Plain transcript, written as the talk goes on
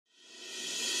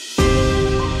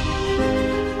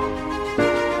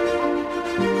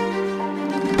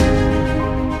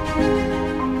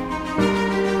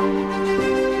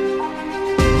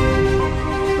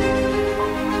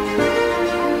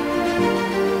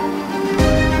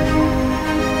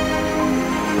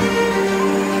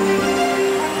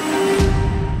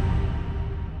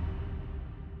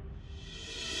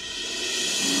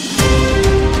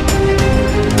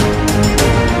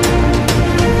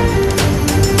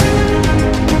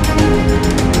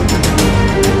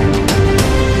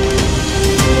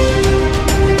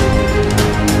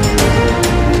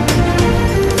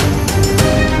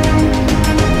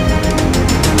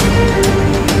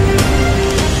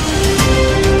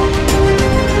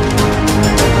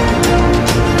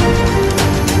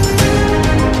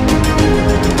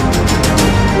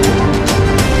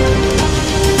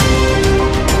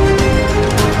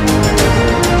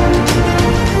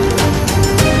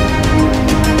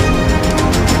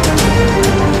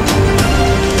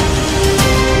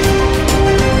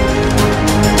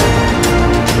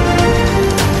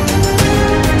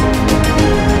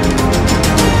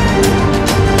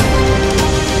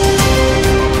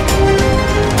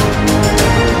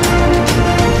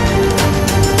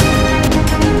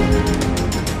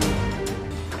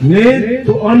need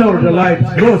to honor the lives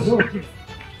lost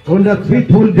on that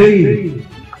fateful day,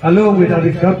 along with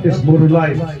other countless more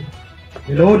lives,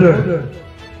 in order to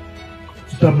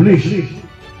establish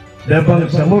the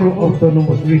Bangsamoro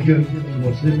Autonomous Region in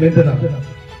Muslim Mindanao.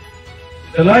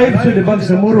 The lives of the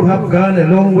Bangsamoro have gone a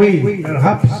long way,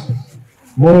 perhaps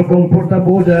more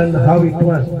comfortable than how it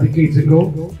was decades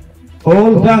ago.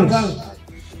 All thanks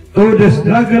to the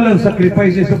struggle and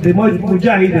sacrifices of the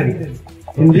Mujahideen.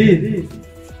 Indeed,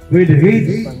 with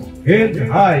heads held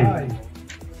high,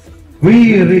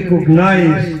 we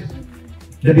recognize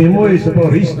the memories of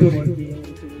our history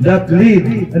that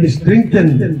lead and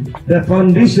strengthen the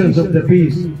foundations of the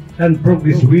peace and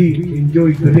progress we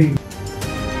enjoy today.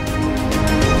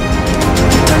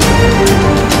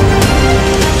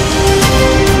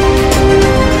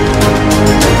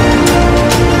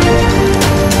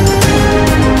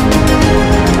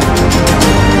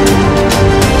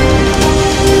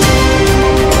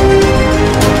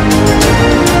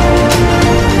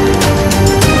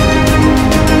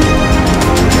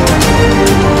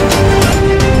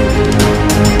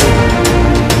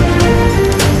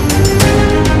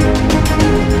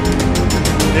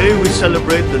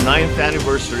 Celebrate the 9th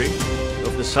anniversary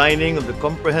of the signing of the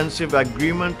Comprehensive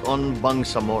Agreement on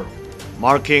Bangsamoro,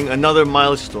 marking another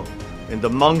milestone in the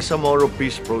Bangsamoro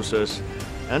peace process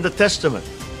and a testament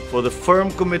for the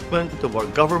firm commitment of our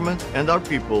government and our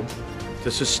people to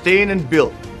sustain and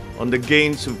build on the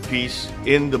gains of peace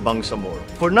in the Bangsamoro.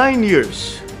 For 9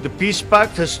 years, the Peace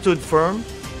Pact has stood firm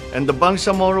and the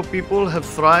Bangsamoro people have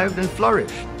thrived and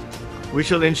flourished. We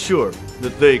shall ensure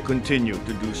that they continue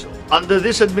to do so. Under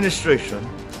this administration,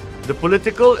 the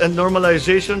political and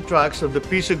normalization tracks of the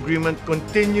peace agreement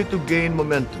continue to gain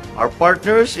momentum. Our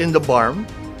partners in the BARMM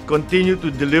continue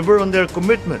to deliver on their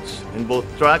commitments in both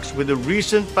tracks with the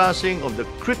recent passing of the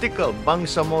critical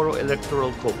Bangsamoro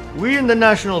Electoral Code. We in the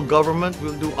national government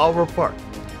will do our part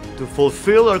to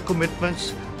fulfill our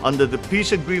commitments under the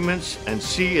peace agreements and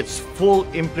see its full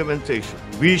implementation.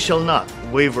 We shall not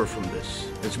waver from this.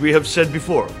 As we have said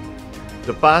before,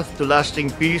 the path to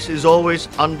lasting peace is always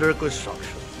under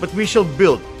construction. But we shall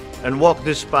build and walk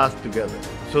this path together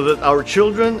so that our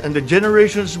children and the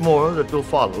generations more that will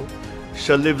follow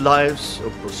shall live lives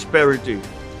of prosperity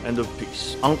and of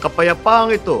peace. Ang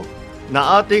kapayapaang ito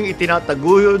na ating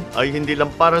itinataguyod ay hindi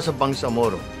lang para sa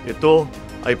Bangsamoro. Ito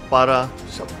ay para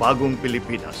sa bagong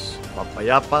Pilipinas.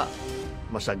 Mapayapa,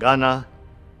 masagana,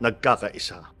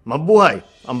 nagkakaisa. Mabuhay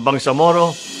ang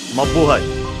Bangsamoro, mabuhay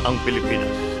ang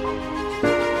Pilipinas.